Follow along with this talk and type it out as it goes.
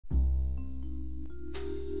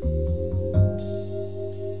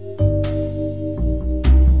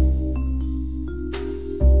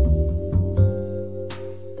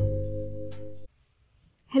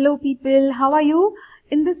Hello people, how are you?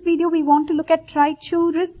 In this video we want to look at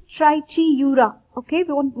Trichuris, trichiura. Okay,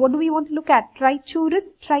 what do we want to look at?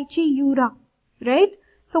 Trichuris, trichiura, right?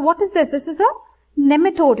 So what is this? This is a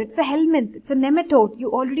nematode. It's a helminth. It's a nematode.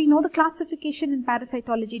 You already know the classification in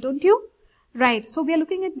parasitology, don't you? Right. So we are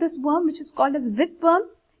looking at this worm which is called as whipworm.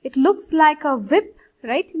 It looks like a whip,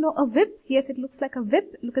 right? You know a whip? Yes, it looks like a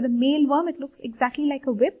whip. Look at the male worm. It looks exactly like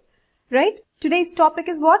a whip, right? Today's topic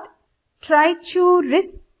is what?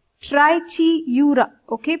 Trichuris, trichiura.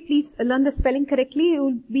 Okay, please learn the spelling correctly. You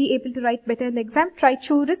will be able to write better in the exam.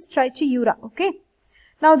 Trichuris, trichiura. Okay.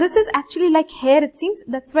 Now this is actually like hair, it seems.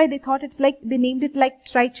 That's why they thought it's like, they named it like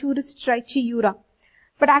Trichuris, trichiura.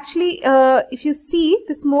 But actually, if you see,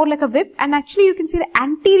 this is more like a whip. And actually you can see the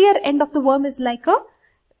anterior end of the worm is like a,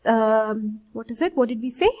 what is it? What did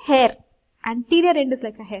we say? Hair. Anterior end is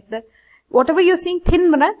like a hair. Whatever you're seeing thin,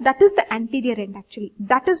 that is the anterior end actually.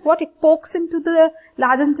 That is what it pokes into the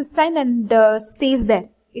large intestine and stays there.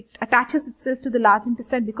 It attaches itself to the large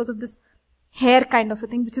intestine because of this hair kind of a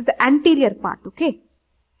thing, which is the anterior part, okay?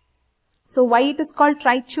 So why it is called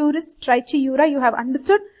Trichuris, trichiura, you have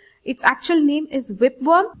understood. Its actual name is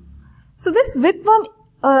whipworm. So this whipworm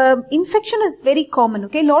infection is very common,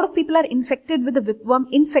 okay? A lot of people are infected with the whipworm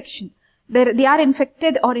infection. They are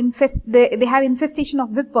infected or they have infestation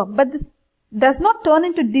of whipworm, but this does not turn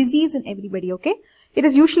into disease in everybody, okay? It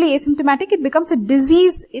is usually asymptomatic. It becomes a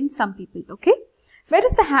disease in some people, okay? Where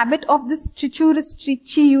is the habit of this Trichuris,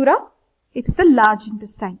 trichiura? It is the large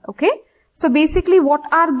intestine, okay? So basically, what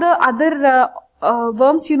are the other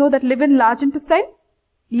worms you know that live in large intestine?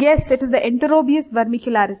 Yes, it is the Enterobius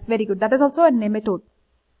vermicularis. Very good. That is also a nematode,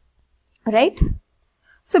 right?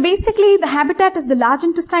 So basically, the habitat is the large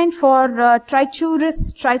intestine for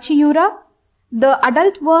Trichuris, trichiura. The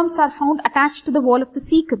adult worms are found attached to the wall of the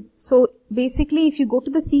caecum. So basically, if you go to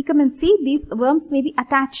the caecum and see, these worms may be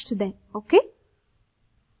attached there, okay?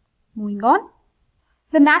 Moving on.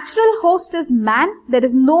 The natural host is man. There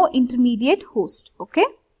is no intermediate host, okay?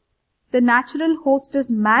 The natural host is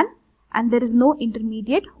man and there is no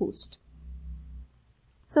intermediate host.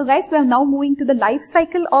 So guys, we are now moving to the life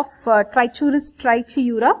cycle of Trichuris,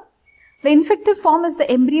 trichiura. The infective form is the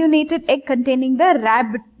embryonated egg containing the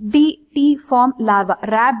rhabditiform larva.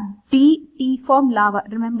 Rhabditiform larva.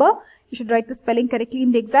 Remember, you should write the spelling correctly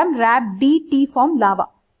in the exam. Rhabditiform larva.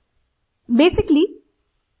 Basically,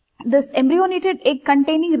 this embryonated egg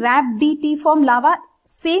containing rhabditiform larva,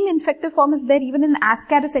 same infective form is there even in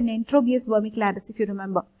Ascaris and Enterobius vermicularis, if you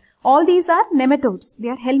remember. All these are nematodes. They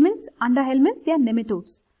are helminths. Under helminths, they are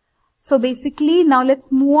nematodes. So basically, now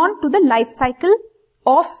let's move on to the life cycle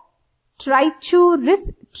of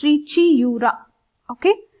Trichuris, trichiura.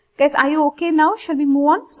 Okay. Guys, are you okay now? Shall we move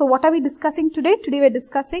on? So what are we discussing today? Today we are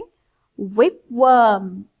discussing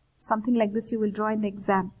whipworm. Something like this you will draw in the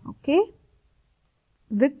exam. Okay.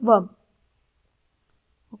 Whipworm.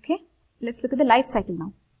 Okay. Let's look at the life cycle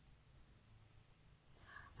now.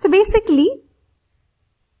 So basically,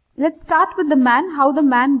 let's start with the man, how the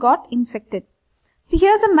man got infected. See,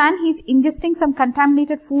 here's a man, he's ingesting some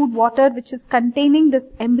contaminated food, water, which is containing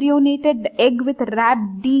this embryonated egg with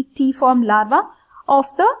rhabditiform larva of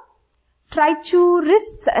the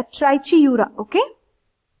Trichuris, trichiura, okay?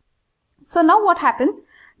 So now what happens?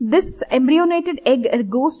 This embryonated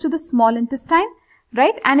egg goes to the small intestine,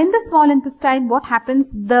 right? And in the small intestine, what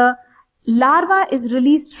happens? The larva is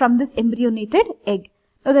released from this embryonated egg.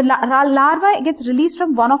 Now the larva gets released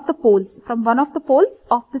from one of the poles. From one of the poles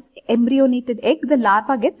of this embryonated egg, the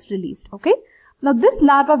larva gets released. Okay. Now this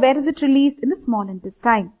larva, where is it released? In the small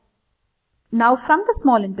intestine. Now from the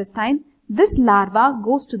small intestine, this larva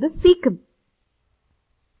goes to the caecum.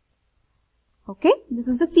 Okay. This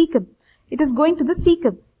is the caecum. It is going to the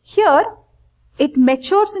caecum. Here, it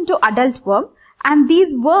matures into adult worm. And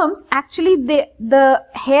these worms, actually, the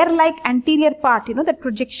hair-like anterior part, you know, that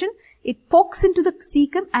projection, it pokes into the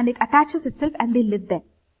caecum and it attaches itself and they live there.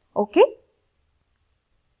 Okay.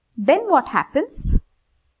 Then what happens?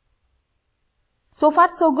 So far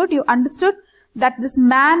so good. You understood that this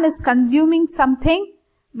man is consuming something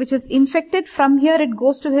which is infected. From here it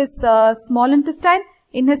goes to his small intestine.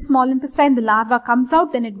 In his small intestine the larva comes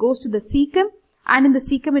out. Then it goes to the caecum. And in the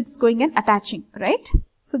caecum it's going and attaching. Right.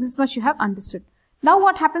 So this is what you have understood. Now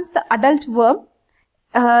what happens? The adult worm.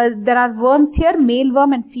 There are worms here, male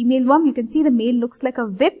worm and female worm. You can see the male looks like a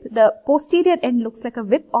whip. The posterior end looks like a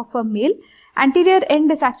whip of a male. Anterior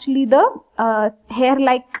end is actually the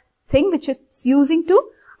hair-like thing which is using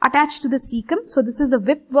to attach to the caecum. So this is the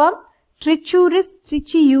whipworm, Trichuris,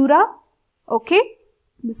 trichiura. Okay.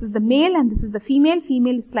 This is the male and this is the female.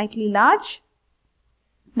 Female is slightly large.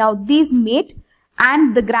 Now these mate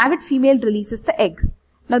and the gravid female releases the eggs.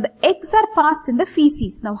 Now the eggs are passed in the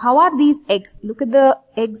feces. Now how are these eggs? Look at the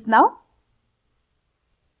eggs now.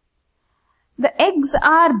 The eggs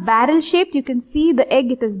are barrel shaped. You can see the egg,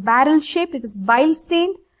 it is barrel shaped, it is bile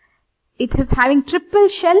stained. It is having triple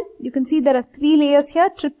shell. You can see there are 3 layers here,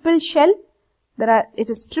 triple shell. It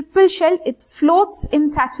is triple shell. It floats in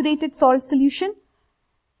saturated salt solution.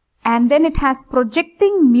 And then it has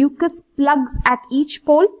projecting mucus plugs at each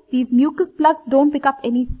pole. These mucus plugs don't pick up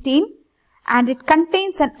any stain. And it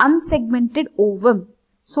contains an unsegmented ovum.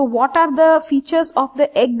 So what are the features of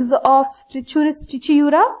the eggs of Trichuris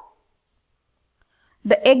trichiura?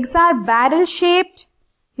 The eggs are barrel shaped.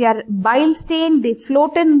 They are bile stained. They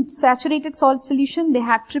float in saturated salt solution. They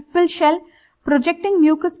have triple shell. Projecting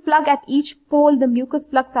mucus plug at each pole. The mucus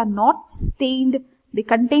plugs are not stained. They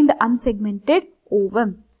contain the unsegmented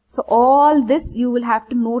ovum. So all this you will have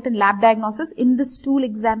to note in lab diagnosis. In the stool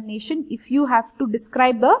examination, if you have to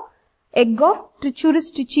describe a egg of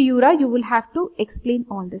Trichuris trichiura, you will have to explain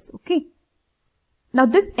all this. Okay. Now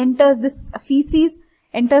this feces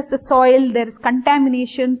enters the soil. There is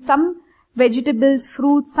contamination. Some vegetables,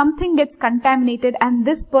 fruits, something gets contaminated, and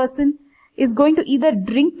this person is going to either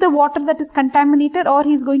drink the water that is contaminated or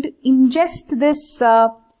he is going to ingest this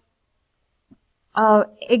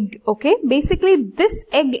egg. Okay, basically this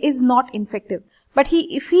egg is not infective, but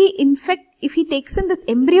if he takes in this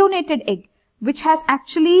embryonated egg, which has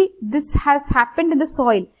actually, this has happened in the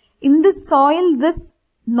soil. In this soil, this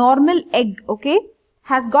normal egg, okay,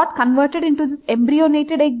 has got converted into this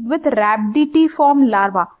embryonated egg with rhabditiform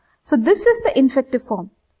larva. So this is the infective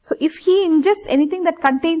form. So if he ingests anything that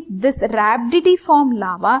contains this rhabditiform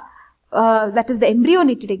larva, that is the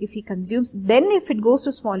embryonated egg, if he consumes, then if it goes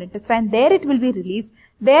to small intestine, there it will be released.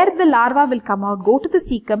 There the larva will come out, go to the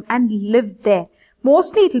caecum and live there.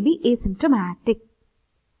 Mostly it will be asymptomatic.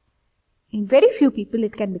 In very few people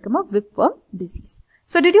it can become a whipworm disease.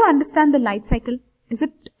 So did you understand the life cycle? Is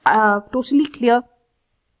it totally clear?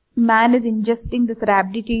 Man is ingesting this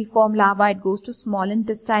rhabditiform larva, it goes to small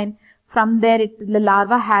intestine. From there the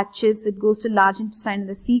larva hatches, it goes to large intestine, in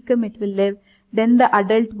the caecum it will live. Then the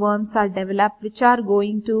adult worms are developed, which are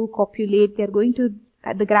going to copulate. They are going to,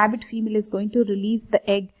 the gravid female is going to release the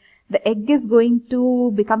egg. The egg is going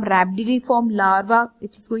to become rhabditiform larva.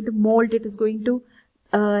 It is going to mold. It is going to,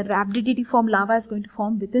 rhabditiform larva is going to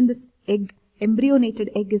form within this egg. Embryonated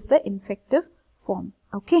egg is the infective form.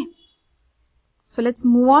 Okay. So let's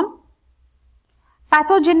move on.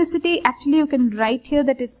 Pathogenicity, actually you can write here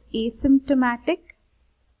that it's asymptomatic,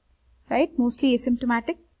 right? Mostly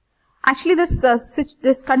asymptomatic. Actually this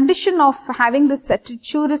condition of having this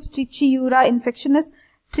Trichuris trichiura infection is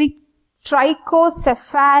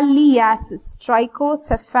TrichoCephaliasis.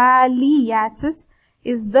 TrichoCephaliasis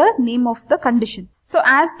is the name of the condition. So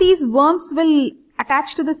as these worms will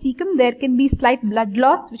attach to the caecum, there can be slight blood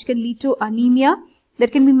loss which can lead to anemia. There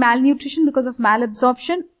can be malnutrition because of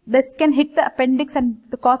malabsorption. This can hit the appendix and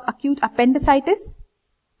cause acute appendicitis.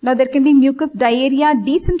 Now there can be mucus diarrhea,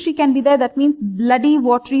 dysentery can be there, that means bloody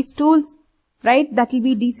watery stools, right? That will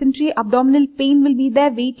be dysentery. Abdominal pain will be there,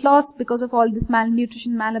 weight loss because of all this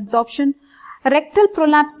malnutrition, malabsorption. Rectal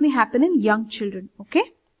prolapse may happen in young children,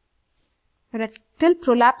 okay? Rectal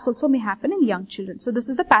prolapse also may happen in young children. So this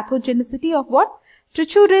is the pathogenicity of what?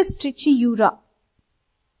 Trichuris trichiura.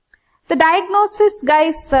 The diagnosis,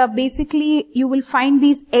 guys, basically you will find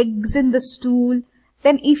these eggs in the stool.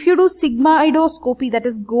 Then if you do sigmoidoscopy, that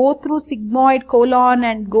is go through sigmoid colon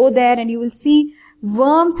and go there and you will see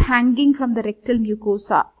worms hanging from the rectal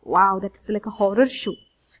mucosa. Wow, that's like a horror show.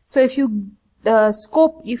 So if you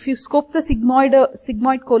scope the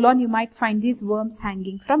sigmoid colon, you might find these worms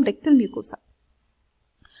hanging from rectal mucosa.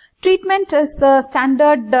 Treatment is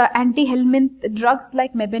standard anti-helminth drugs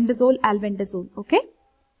like mebendazole, albendazole. Okay.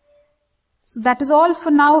 So that is all for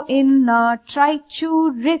now in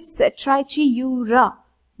Trichuris trichiura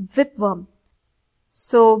whipworm.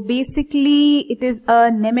 So basically it is a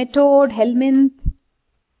nematode, helminth.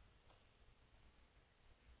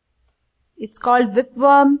 It's called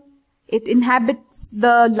whipworm. It inhabits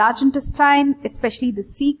the large intestine, especially the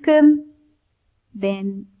caecum.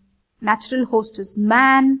 Then natural host is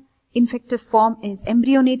man. Infective form is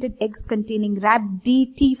embryonated eggs containing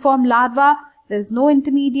rhabditiform larva. There is no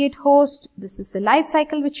intermediate host. This is the life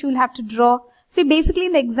cycle which you will have to draw. See, basically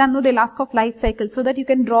in the exam, they'll ask of life cycle so that you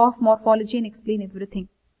can draw of morphology and explain everything.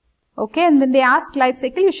 Okay, and when they ask life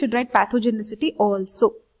cycle, you should write pathogenicity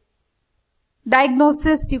also.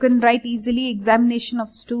 Diagnosis, you can write easily. Examination of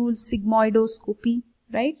stool, sigmoidoscopy,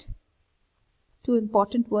 right? Two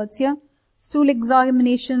important words here. Stool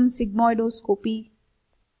examination, sigmoidoscopy.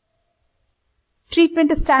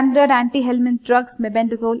 Treatment is standard anti-helminth drugs,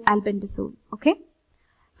 mebendazole, albendazole. Okay.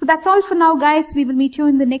 So that's all for now, guys. We will meet you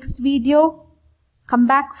in the next video. Come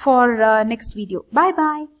back for next video. Bye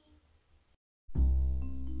bye.